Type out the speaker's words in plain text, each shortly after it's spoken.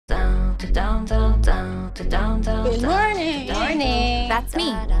Good morning. Morning. That's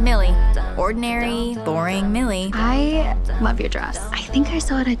me, Millie. Ordinary, boring Millie. I love your dress. I think I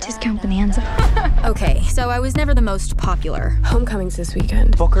saw it at Discount Bonanza. Okay, so I was never the most popular. Homecoming's this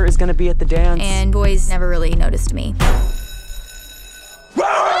weekend. Booker is gonna be at the dance. And boys never really noticed me.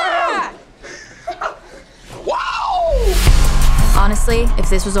 Honestly, if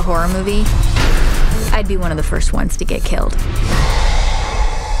this was a horror movie, I'd be one of the first ones to get killed.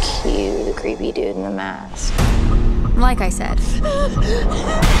 Cue the creepy dude in the mask. Like I said.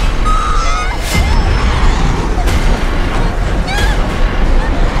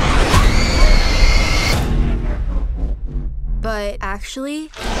 But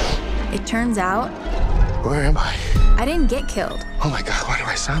actually, it turns out Where am I? I didn't get killed. Oh my God, why do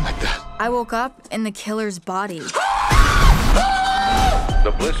I sound like that? I woke up in the killer's body.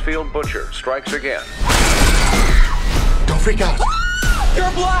 The Blissfield Butcher strikes again. Don't freak out.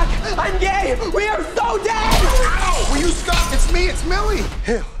 You're black! I'm gay! We are so dead! Ow! Will you stop? It's me, it's Millie.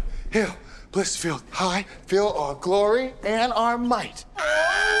 Hail, Blissfield. High, feel our glory and our might.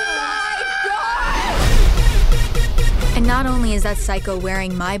 And not only is that psycho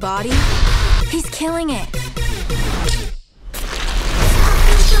wearing my body, he's killing it.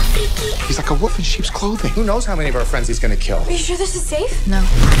 He's like a wolf in sheep's clothing. Who knows how many of our friends he's gonna kill? Are you sure this is safe? No.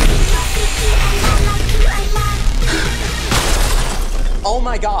 Oh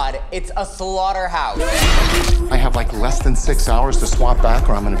my God, it's a slaughterhouse. I have like less than 6 hours to swap back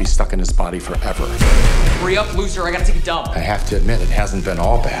or I'm gonna be stuck in his body forever. Hurry up, loser, I gotta take a dump. I have to admit, it hasn't been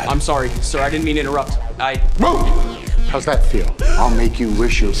all bad. I'm sorry, sir, I didn't mean to interrupt. Move! How's that feel? I'll make you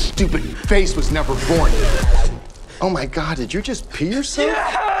wish your stupid face was never born. Oh my God, did you just pee yourself?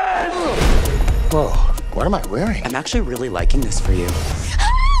 Yes! Whoa, what am I wearing? I'm actually really liking this for you.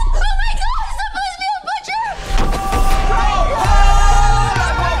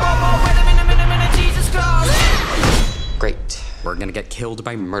 Great. We're gonna get killed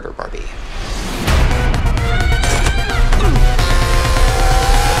by Murder Barbie.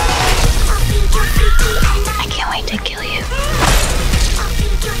 I can't wait to kill you.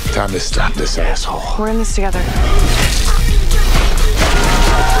 Time to stop this asshole. We're in this together.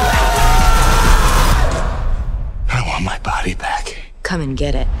 I want my body back. Come and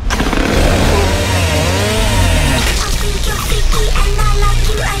get it.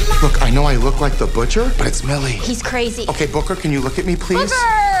 Look, I know I look like the butcher, but it's Millie. He's crazy. Okay, Booker, can you look at me, please?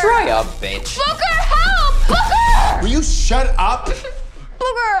 Dry up, bitch. Booker, help! Booker! Will you shut up?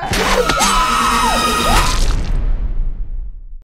 Booker!